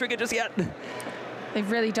to pull the trigger just yet. They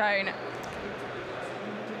really don't.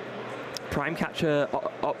 Prime Catcher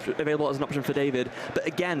available as an option for David. But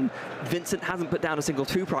again, Vincent hasn't put down a single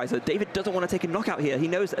 2-prizer. David doesn't want to take a knockout here. He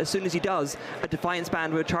knows that as soon as he does, a Defiance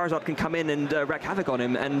Band where Charizard can come in and wreak havoc on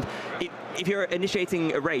him. And if you're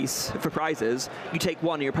initiating a race for prizes, you take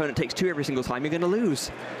 1 and your opponent takes 2 every single time, you're going to lose.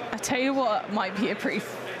 I tell you what might be a pretty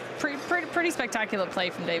spectacular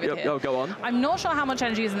play from David here. Oh, go on. I'm not sure how much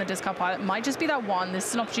energy is in the discard pile. It might just be that 1. This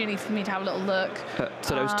is an opportunity for me to have a little look.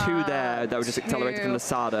 So those 2 there that were just accelerated from the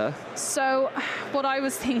Sada. So what I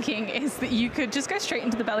was thinking is that you could just go straight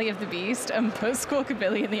into the belly of the beast and put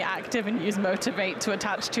Squawkabilly in the active and use Motivate to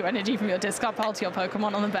attach 2 energy from your discard pile to your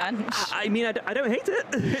Pokemon on the bench. I mean, I don't hate it.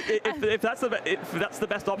 if that's the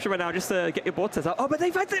best option right now, just to get your board set up. Oh, but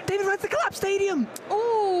David finds the Collapse Stadium.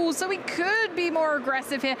 Oh, so we could be more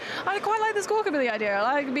aggressive here. I quite like the Squawkabilly idea. I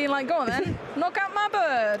like being like, go on then, knock out my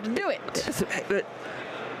bird, do it.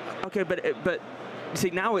 But see,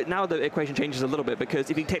 now the equation changes a little bit, because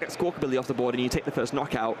if you take that Squawkabilly off the board and you take the first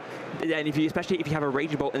knockout, then especially if you have a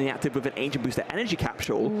Raging Bolt in the active with an Ancient Booster Energy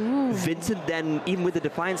Capsule, Vincent then, even with the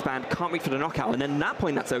Defiance Band, can't reach for the knockout, and then at that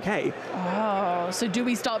point, that's okay. Oh, so do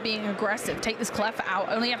we start being aggressive? Take this Cleffa out,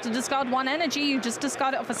 only have to discard 1 energy, you just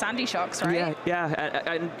discard it off of Sandy Shocks, right? Yeah,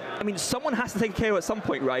 and I mean, someone has to take KO at some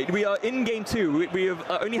point, right? We are in game 2, we have,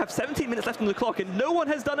 only have 17 minutes left on the clock, and no one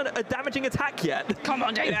has done a damaging attack yet. Come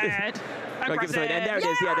on, David! And there it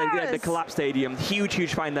is, yeah, the Collapse Stadium.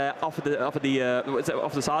 Huge find there off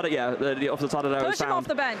the Sada, yeah, off the Sada that was found. Push him off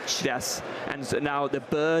the bench. Yes, and so now the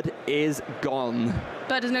bird is gone.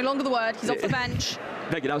 Bird is no longer the word, he's off the bench.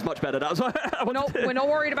 Thank you, that was much better. That was what I wanted to... We're not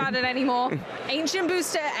worried about it anymore. Ancient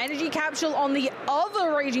Booster, Energy Capsule on the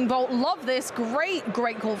other Raging Bolt. Love this. Great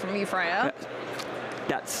call from you, Freya.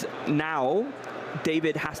 That's now...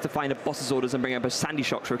 David has to find a boss's orders and bring up a Sandy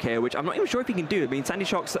Shocks for a KO, which I'm not even sure if he can do. I mean, Sandy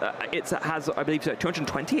Shocks, it has, I believe,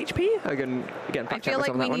 220 HP. Again, I feel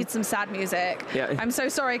like we need some sad music. Yeah. I'm so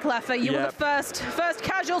sorry, Cleffa. You were the first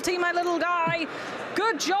casualty, my little guy.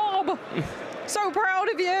 Good job. So proud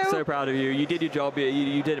of you. So proud of you. You did your job.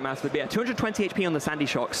 You did it massively. But yeah, 220 HP on the Sandy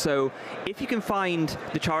Shocks. So if you can find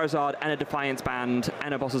the Charizard and a Defiance Band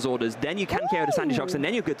and a boss's orders, then you can KO the Sandy Shocks, and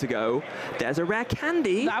then you're good to go. There's a rare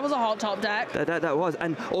candy. That was a hot top deck. That was.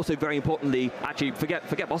 And also, very importantly, actually,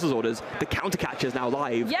 forget boss's orders. The Counter Catcher is now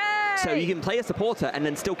live. Yeah. So you can play a supporter and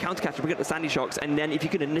then still counter-catch and bring up the Sandy Shocks, and then if you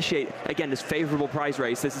can initiate, again, this favorable prize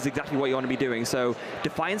race, this is exactly what you want to be doing. So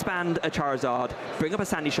Defiance Band a Charizard, bring up a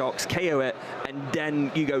Sandy Shocks, KO it, and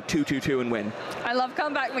then you go 2-2-2 and win. I love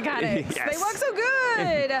comeback mechanics. Yes. They work so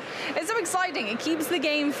good. It's so exciting. It keeps the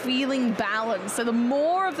game feeling balanced. So the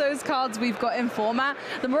more of those cards we've got in format,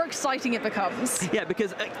 the more exciting it becomes. Yeah,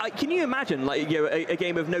 because can you imagine, like, you know, a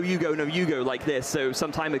game of no Yugo like this? So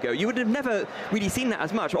some time ago, you would have never really seen that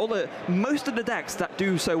as much. Most of the decks that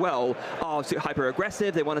do so well are hyper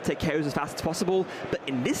aggressive. They want to take KOs as fast as possible. But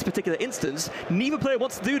in this particular instance, neither player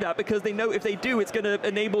wants to do that because they know if they do, it's going to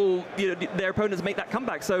enable, you know, their opponents to make that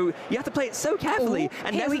comeback. So you have to play it so carefully.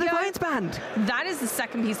 And there's the Defiance Band. That is the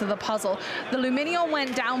second piece of the puzzle. The Lumineon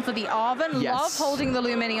went down for the Arven. Yes. Love holding the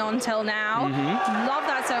Lumineon till now. Love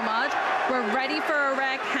that so much. We're ready for a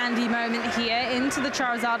rare candy moment here into the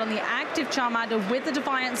Charizard on the active Charmander with the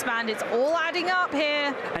Defiance Band. It's all adding up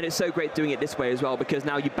here. And it's so great doing it this way as well, because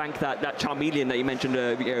now you bank that Charmeleon that you mentioned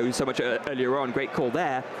you know, so much earlier on. Great call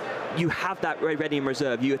there. You have that ready in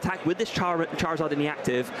reserve. You attack with this Charizard in the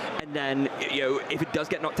active, and then, you know, if it does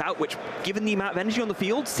get knocked out, which given the amount of energy on the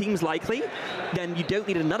field seems likely, then you don't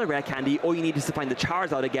need another rare candy. All you need is to find the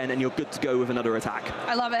Charizard again, and you're good to go with another attack.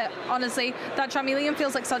 I love it. Honestly, that Charmeleon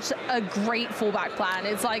feels like such a great fallback plan.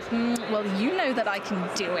 It's like, well, you know that I can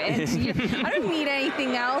do it. I don't need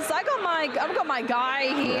anything else. I've got my guy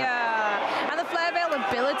here. And the Flare Veil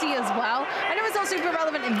ability as well. I know it's not super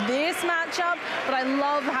relevant in this matchup, but I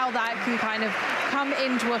love how that can kind of come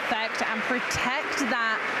into effect and protect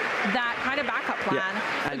that kind of backup plan.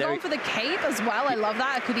 And going for the Cape as well. I love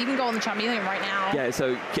that. I could even go on the Charmeleon right now. Yeah,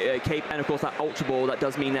 so Cape and, of course, that Ultra Ball. That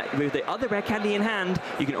does mean that with the other rare candy in hand,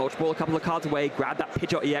 you can Ultra Ball a couple of cards away, grab that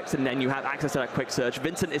Pidgeot EX, and then you have access to that quick search.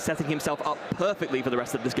 Vincent is setting himself up perfectly for the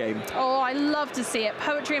rest of this game. Oh, I love to see it.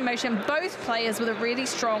 Poetry in motion. Both players with a really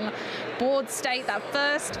strong board state. That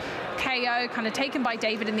first KO kind of taken by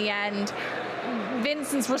David in the end.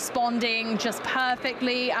 Vincent's responding just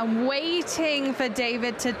perfectly and waiting for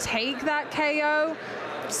David to take that KO.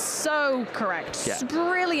 So correct. Yeah.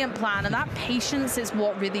 Brilliant plan, and that patience is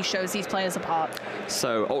what really shows these players apart.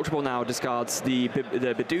 So Ultra Ball now discards the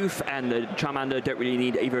Bidoof, and the Charmander don't really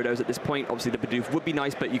need either of those at this point. Obviously the Bidoof would be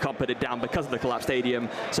nice, but you can't put it down because of the collapsed stadium.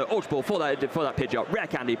 So Ultra Ball for that Pidgeot, rare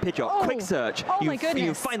candy, Pidgeot, quick search. Oh my goodness.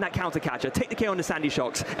 You find that counter catcher, take the KO on the Sandy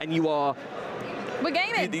Shocks, and you are... We're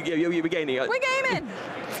gaming. We're gaming. We're gaming.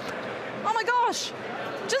 Oh my gosh.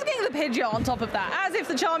 Just getting the Pidgeot on top of that, as if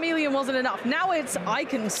the Charmeleon wasn't enough. Now it's, I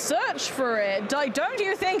can search for it. Don't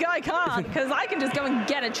you think I can't? Because I can just go and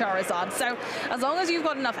get a Charizard. So as long as you've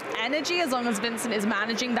got enough energy, as long as Vincent is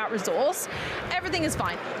managing that resource, everything is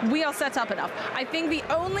fine. We are set up enough. I think the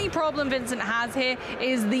only problem Vincent has here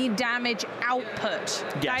is the damage output.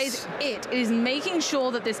 Yes. That is it. It is making sure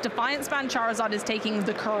that this Defiance Band Charizard is taking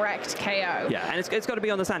the correct KO. Yeah, and it's got to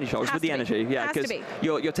be on the Sandy Shocks with the energy. Yeah, because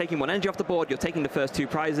you're taking one energy off the board, you're taking the first two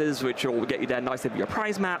prizes, which will get you there nicely with your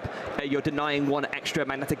prize map. You're denying one extra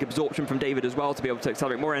magnetic absorption from David as well to be able to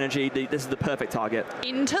accelerate more energy. This is the perfect target.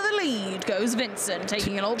 Into the lead goes Vincent,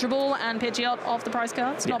 taking an Ultra Ball and Pidgeot off the prize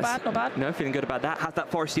cards. Not bad, not bad. No, feeling good about that. Has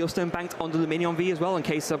that Forest Steel Stone banked onto the Lumineon V as well in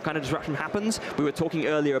case some kind of disruption happens. We were talking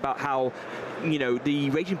earlier about how, you know, the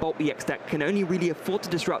Raging Bolt EX deck can only really afford to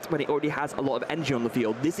disrupt when it already has a lot of energy on the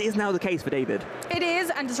field. This is now the case for David. It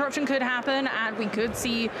is, and disruption could happen, and we could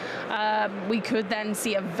then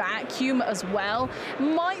see a vacuum as well.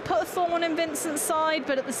 Might put a thorn in Vincent's side,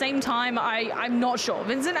 but at the same time, I'm not sure.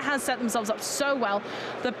 Vincent has set themselves up so well.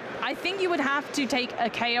 I think you would have to take a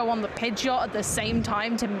KO on the Pidgeot at the same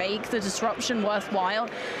time to make the disruption worthwhile.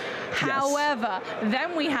 However,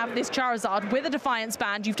 then we have this Charizard with a Defiance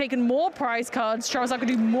Band. You've taken more prize cards. Charizard could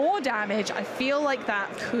do more damage. I feel like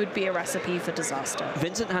that could be a recipe for disaster.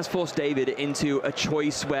 Vincent has forced David into a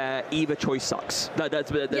choice where either choice sucks.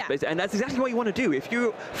 And that's exactly what you want to do. If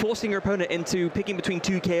you're forcing your opponent into picking between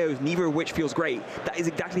two KOs, neither of which feels great, that is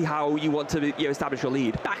exactly how you want to establish your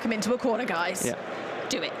lead. Back him into a corner, guys. Yeah.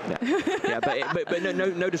 Do it. Yeah, but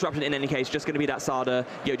no disruption in any case. Just going to be that Sada.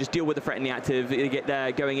 You know, just deal with the threat in the active. You get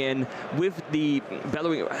there, going in with the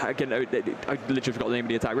bellowing. Again, I literally forgot the name of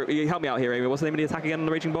the attack. Help me out here, Amy. What's the name of the attack again on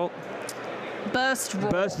the Raging Bolt? Burst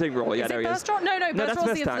Roar. Bursting Roar, yeah, is there he burst is. Roar? No, Burst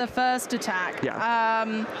Roar is the first attack.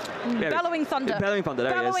 Yeah. Bellowing Thunder. Bellowing Thunder,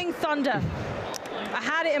 there Bellowing he is. Thunder. I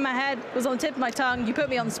had it in my head, it was on the tip of my tongue, you put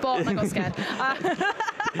me on the spot and I got scared.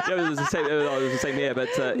 It was the same here, but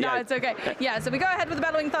no, yeah. it's okay. Yeah, so we go ahead with the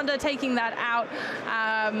Bellowing Thunder, taking that out.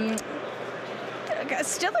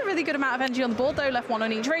 Still a really good amount of energy on the board though, left one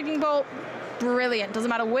on each Raging Bolt. Brilliant, doesn't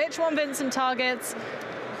matter which one Vincent targets.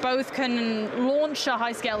 Both can launch a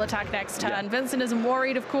high-scale attack next turn. Yeah. Vincent isn't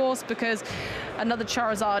worried, of course, because another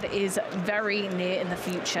Charizard is very near in the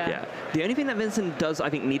future. Yeah. The only thing that Vincent does, I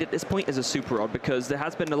think, need at this point is a Super Rod, because there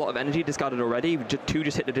has been a lot of energy discarded already. Two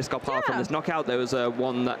just hit the discard pile from this knockout. There was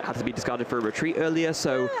one that had to be discarded for a retreat earlier,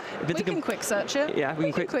 so we can quick search it. Yeah,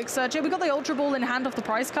 we can quick search it. We got the Ultra Ball in hand off the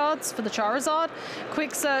prize cards for the Charizard.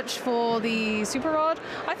 Quick search for the Super Rod.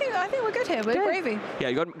 I think we're good here. We're gravy. Yeah,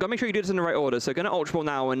 you got to make sure you do this in the right order. So going to Ultra Ball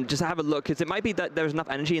now and just have a look, because it might be that there's enough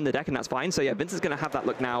energy in the deck, and that's fine. So yeah, Vincent's going to have that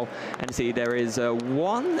look now and see there is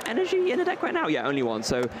one energy in the deck right now. Yeah, only one.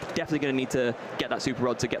 So definitely going to need to get that Super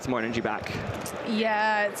Rod to get some more energy back.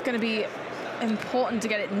 Yeah, it's going to be important to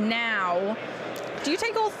get it now. Do you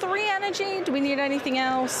take all 3 energy? Do we need anything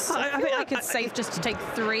else? I feel like it's safe just to take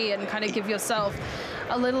 3 and kind of give yourself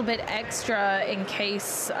a little bit extra in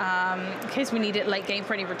case we need it late game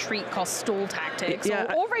for any retreat cost stall tactics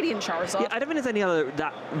or Radiant Charizard. Yeah, I don't think there's any other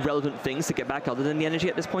that relevant things to get back other than the energy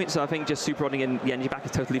at this point, so I think just super rodding in the energy back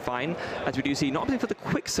is totally fine. As we do see, not only for the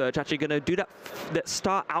quick search, actually going to do that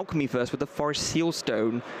Star Alchemy first with the Forest Seal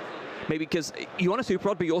Stone. Maybe because you want a Super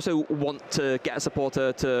Rod, but you also want to get a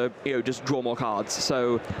supporter to, just draw more cards.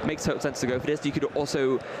 So it makes total sense to go for this. You could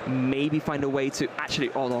also maybe find a way to actually,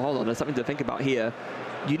 hold on, there's something to think about here.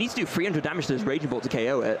 You need to do 300 damage to this Raging Bolt to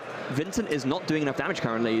KO it. Vincent is not doing enough damage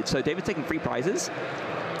currently, so David's taking 3 prizes.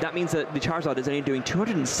 That means that the Charizard is only doing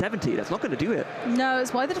 270. That's not going to do it. No,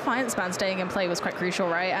 it's why the Defiance Band staying in play was quite crucial,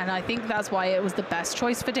 right? And I think that's why it was the best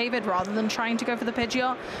choice for David rather than trying to go for the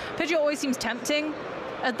Pidgeot. Pidgeot always seems tempting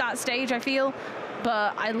at that stage, I feel.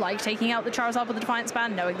 But I like taking out the Charizard with the Defiance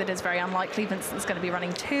Band, knowing that it's very unlikely Vincent's going to be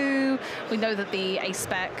running 2. We know that the ace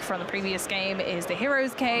spec from the previous game is the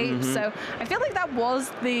Hero's Cape, so I feel like that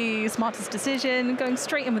was the smartest decision, going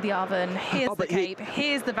straight in with the Oven. Here's the Cape,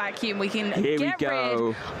 here's the Vacuum. We can get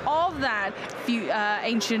rid of that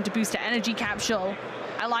Ancient Booster Energy Capsule.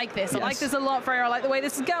 I like this. Yes. I like this a lot, Freya. I like the way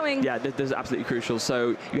this is going. Yeah, this is absolutely crucial.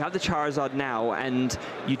 So you have the Charizard now, and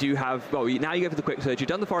you do have, well, now you go for the quick search. You've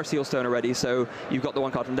done the Forest Seal Stone already, so you've got the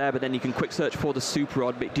 1 card from there, but then you can quick search for the Super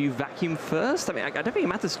Rod. But do you vacuum first? I mean, I don't think it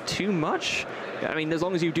matters too much. I mean, as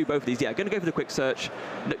long as you do both of these, yeah, going to go for the quick search.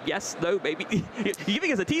 No, yes, no, maybe. You're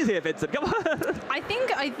giving us a tease here, Vincent. Come on. I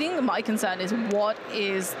think my concern is what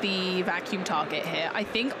is the vacuum target here. I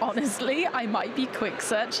think, honestly, I might be quick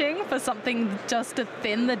searching for something just to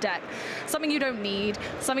thin the deck. Something you don't need.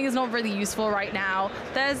 Something is not really useful right now.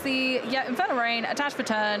 There's the, Infernal Rain, attach for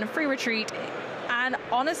turn, free retreat. And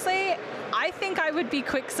honestly, I think I would be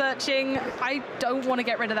quick searching. I don't want to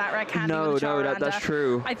get rid of that Rare Candy with the Charmander. No, that's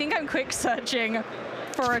true. I think I'm quick searching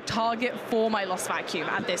for a target for my Lost Vacuum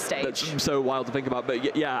at this stage. That's so wild to think about,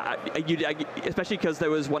 but yeah, especially because there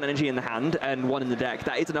was 1 energy in the hand and 1 in the deck,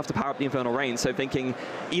 that is enough to power up the Infernal Rain. So thinking,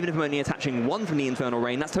 even if I'm only attaching 1 from the Infernal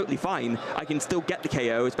Rain, that's totally fine. I can still get the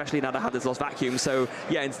KO, especially now that I have this Lost Vacuum. So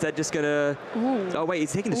yeah, instead just gonna... Oh wait,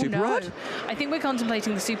 he's taking the Super Rod? I think we're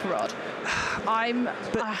contemplating the Super Rod.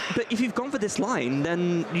 But if you've gone for this line,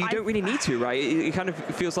 then you don't really need to, right? It kind of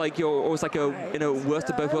feels like you're always like in a worst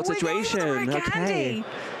of both worlds situation. Okay.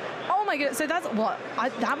 Oh my goodness, so that's what,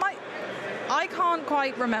 I can't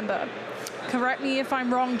quite remember. Correct me if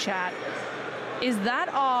I'm wrong, chat. Is that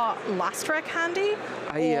our last Rare Candy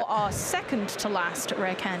or our second to last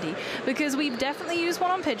Rare Candy? Because we've definitely used one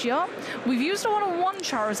on Pidgeot. We've used one on 1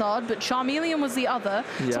 Charizard, but Charmeleon was the other.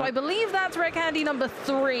 Yeah. So I believe that's Rare Candy number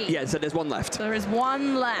 3. Yeah, so there's 1 left. There is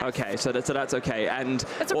 1 left. Okay, so that's okay. And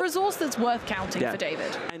it's a resource that's worth counting for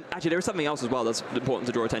David. And actually, there is something else as well that's important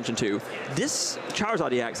to draw attention to. This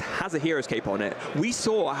Charizard EX has a Hero's Cape on it. We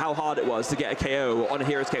saw how hard it was to get a KO on a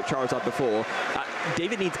Hero's Cape Charizard before.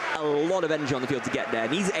 David needs a lot of energy on the field to get there.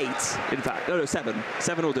 Needs 8, in fact. No, 7.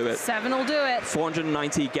 7 will do it. 7 will do it.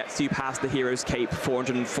 490 gets you past the Hero's Cape,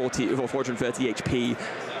 440 or 430 HP.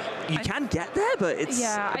 You can get there, but it's...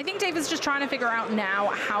 Yeah, I think David's just trying to figure out now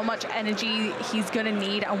how much energy he's going to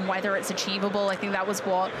need and whether it's achievable. I think that was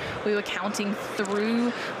what we were counting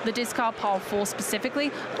through the discard pile for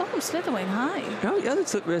specifically. Oh, Slitherwing, hi. Oh, yeah,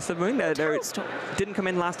 it's Slitherwing there. It didn't come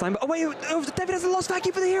in last time. But, oh, wait, David has a Lost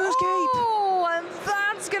Vacuum for the Hero's Cape. Oh, and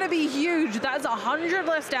that's going to be huge. That's 100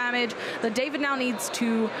 less damage that David now needs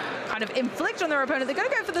to kind of inflict on their opponent. They're going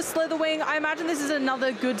to go for the Slitherwing. I imagine this is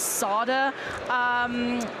another good Sada.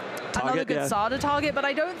 Another good Sada target, but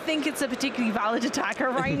I don't think it's a particularly valid attacker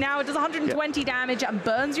right now. It does 120 damage and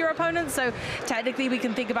burns your opponent, so technically we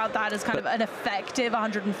can think about that as kind of an effective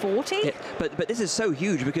 140. Yeah, but this is so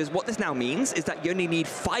huge because what this now means is that you only need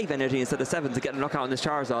 5 energy instead of 7 to get a knockout on this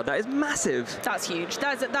Charizard. That is massive. That's huge.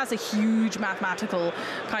 That's a huge mathematical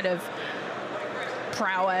kind of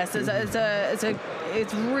prowess.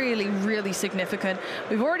 It's really, really significant.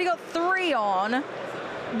 We've already got 3 on,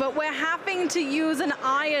 but we're having to use an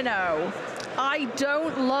Iono. I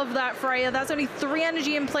don't love that, Freya. That's only 3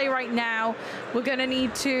 energy in play right now. We're going to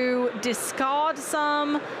need to discard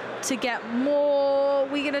some to get more.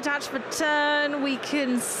 We can attach for turn. We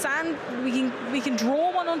can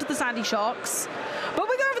draw one onto the Sandy Shocks. But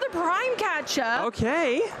we're going for the Prime Catcher.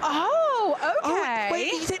 Okay. Oh, okay. Oh,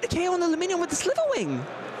 wait, you take the KO on the Aluminium with the Slitherwing?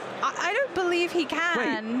 I don't believe he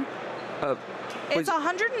can. Wait. It's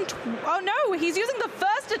 120. Oh no, he's using the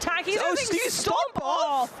first attack. He's using Stomp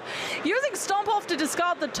Off. Using Stomp Off to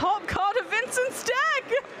discard the top card of Vincent's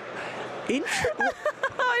deck.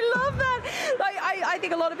 I love that. I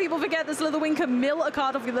think a lot of people forget the Slitherwing can mill a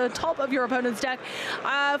card off the top of your opponent's deck,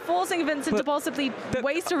 forcing Vincent to possibly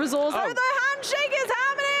waste a resource. Oh, the handshake is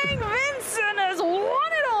happening. Vincent has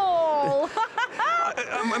won it all.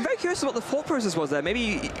 I'm very curious what the thought process was there.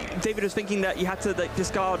 Maybe David was thinking that you had to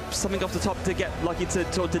discard something off the top to get lucky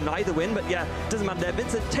to deny the win, but yeah, doesn't matter there.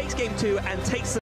 Vincent takes game 2 and takes